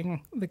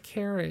pulling the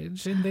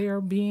carriage, and they are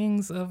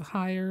beings of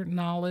higher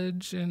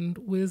knowledge and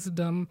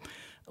wisdom.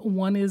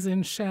 One is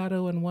in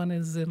shadow and one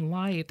is in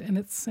light, and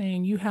it's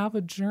saying you have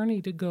a journey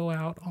to go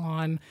out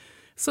on.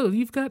 So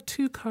you've got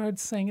two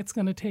cards saying it's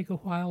going to take a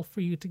while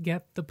for you to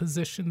get the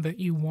position that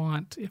you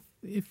want.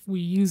 If we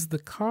use the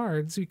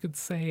cards, you could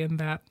say in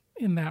that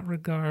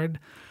regard.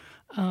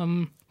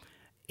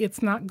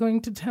 It's not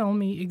going to tell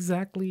me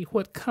exactly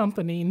what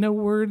company. No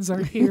words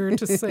are here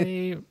to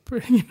say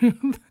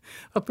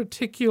a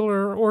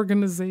particular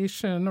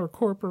organization or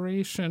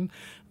corporation.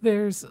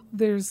 There's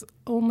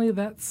only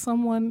that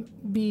someone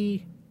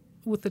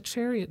with the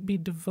Chariot be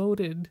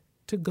devoted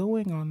to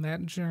going on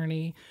that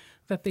journey,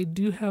 that they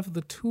do have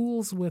the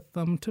tools with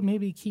them to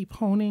maybe keep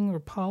honing or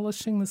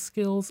polishing the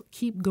skills,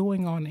 keep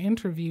going on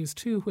interviews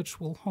too, which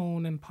will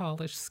hone and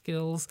polish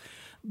skills.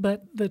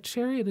 But the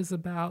Chariot is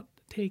about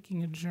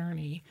taking a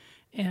journey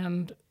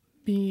and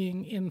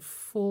being in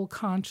full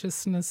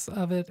consciousness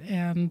of it,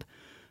 and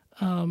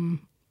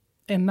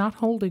not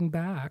holding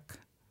back,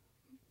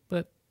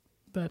 but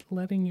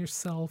letting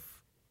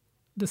yourself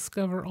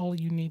discover all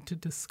you need to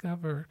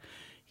discover.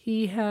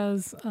 He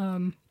has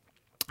on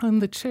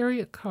the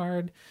Chariot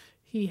card,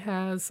 he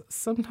has,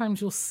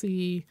 sometimes you'll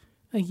see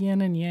a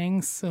yin and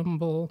yang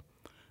symbol,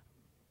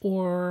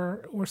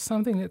 or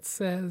something that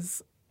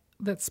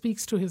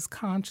speaks to his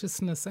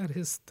consciousness at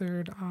his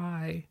third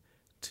eye.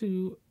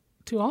 To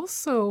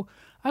also,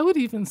 I would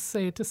even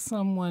say to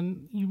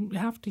someone, you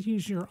have to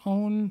use your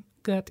own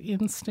gut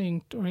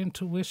instinct or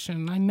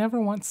intuition. I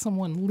never want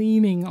someone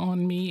leaning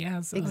on me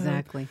as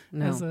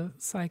a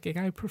psychic.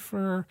 I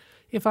prefer,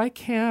 if I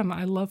can,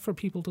 I love for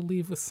people to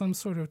leave with some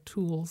sort of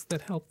tools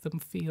that help them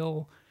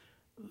feel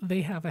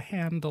they have a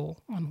handle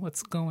on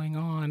what's going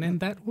on, and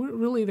that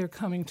really they're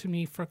coming to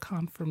me for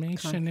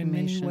confirmation in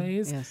many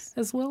ways, yes.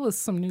 as well as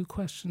some new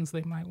questions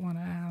they might want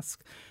to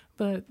ask.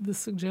 But the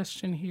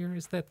suggestion here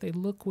is that they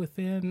look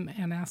within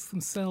and ask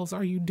themselves,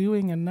 are you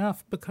doing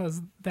enough?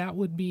 Because that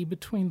would be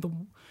between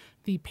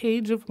the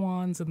Page of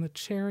Wands and the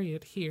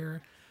Chariot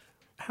here.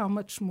 How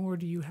much more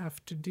do you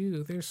have to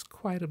do? There's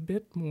quite a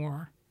bit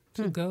more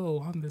to go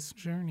on this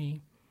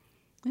journey.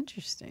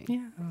 Interesting.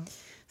 Yeah.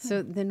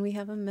 So then we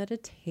have a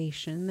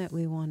meditation that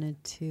we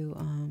wanted to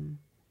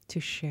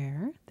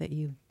share that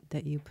you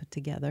put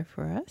together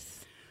for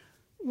us.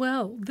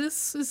 Well,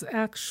 this is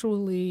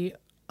actually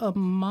a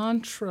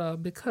mantra,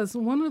 because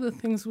one of the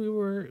things we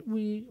were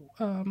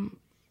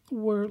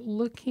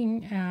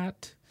looking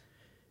at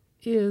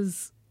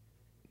is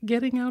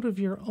getting out of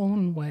your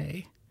own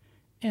way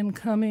and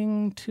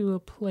coming to a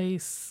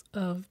place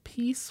of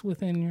peace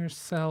within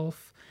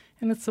yourself.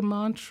 And it's a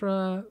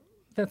mantra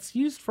that's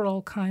used for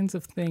all kinds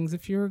of things.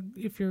 If you're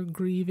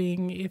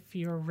grieving, if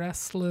you're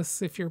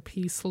restless, if you're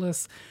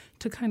peaceless,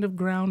 to kind of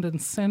ground and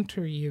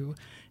center you.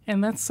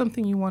 And that's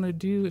something you want to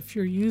do if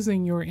you're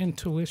using your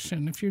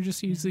intuition, if you're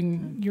just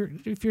using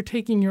if you're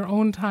taking your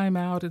own time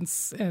out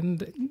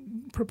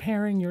and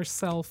preparing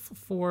yourself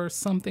for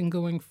something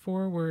going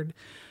forward.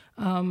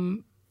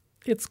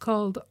 It's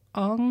called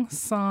Ang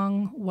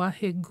Sang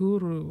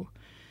Waheguru,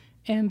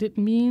 and it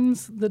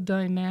means the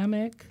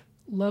dynamic,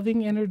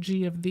 loving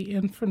energy of the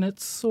infinite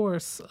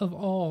source of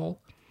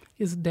all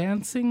is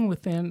dancing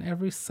within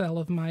every cell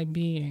of my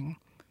being.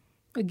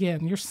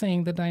 Again, you're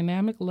saying the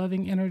dynamic,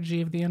 loving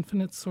energy of the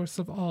infinite source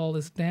of all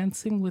is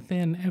dancing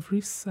within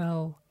every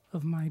cell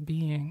of my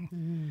being.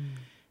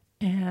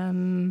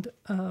 And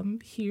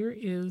here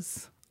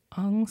is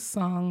Ang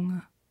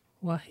Sang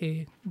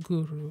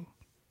Waheguru.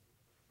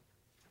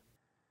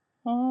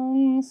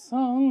 Ang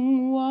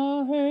Sang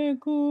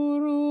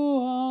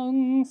Waheguru,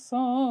 Ang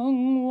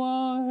Sang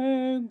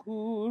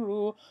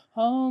Waheguru,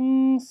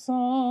 Ang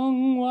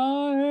Sang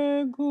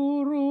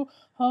Waheguru,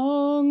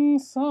 Ang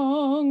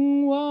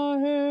Sang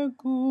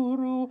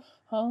Waheguru,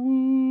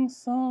 Ang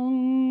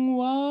Sang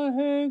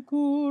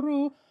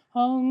Waheguru,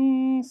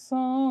 Ang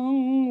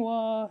Sang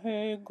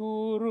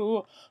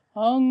Waheguru,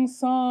 Ang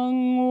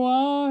Sang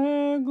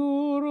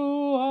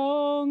Waheguru,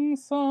 Ang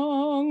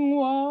Sang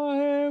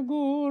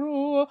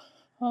Waheguru,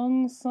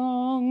 Aung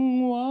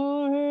San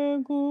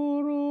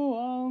Waheguru,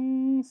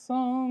 Aung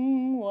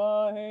San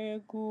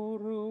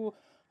Waheguru,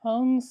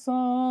 Aung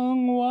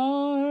San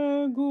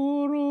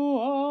Waheguru,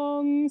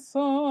 Aung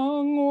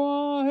San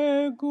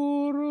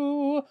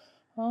Waheguru,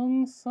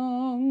 Aung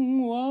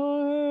San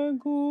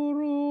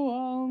Waheguru,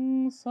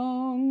 Aung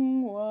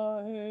San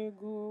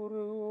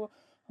Waheguru,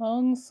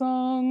 Aung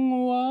San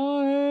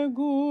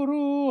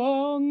Waheguru,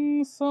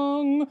 Aung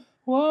San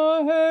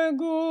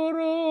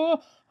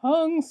Waheguru,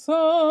 Aung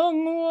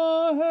San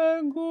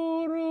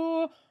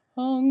Waheguru,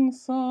 Aung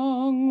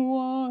San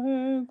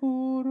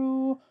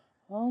Waheguru,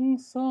 Aung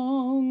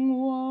San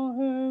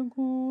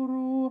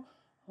Waheguru,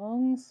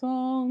 Aung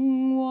San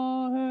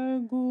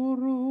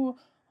Waheguru,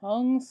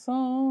 Aung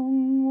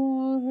San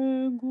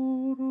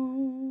Waheguru.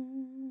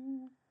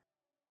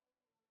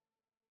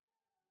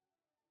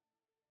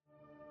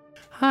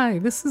 Hi,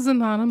 this is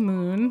Anana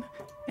Moon,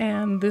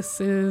 and this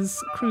is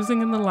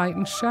Cruising in the Light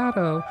and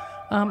Shadow.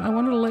 I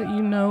wanted to let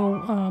you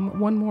know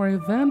one more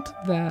event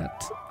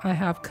that I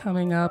have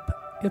coming up.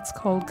 It's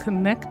called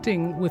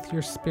Connecting with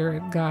Your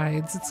Spirit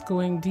Guides. It's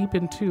going deep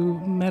into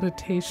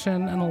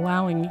meditation and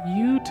allowing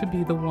you to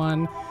be the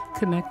one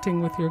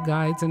connecting with your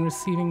guides and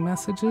receiving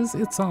messages.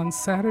 It's on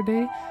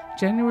Saturday,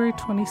 January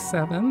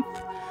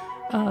 27th.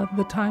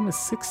 The time is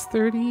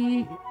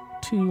 6:30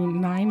 to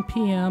 9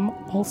 p.m.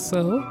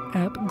 also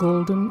at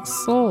Golden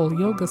Soul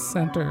Yoga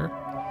Center.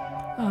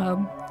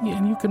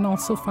 And you can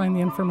also find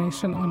the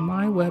information on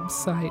my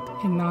website,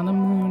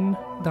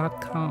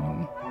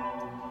 inanamoon.com.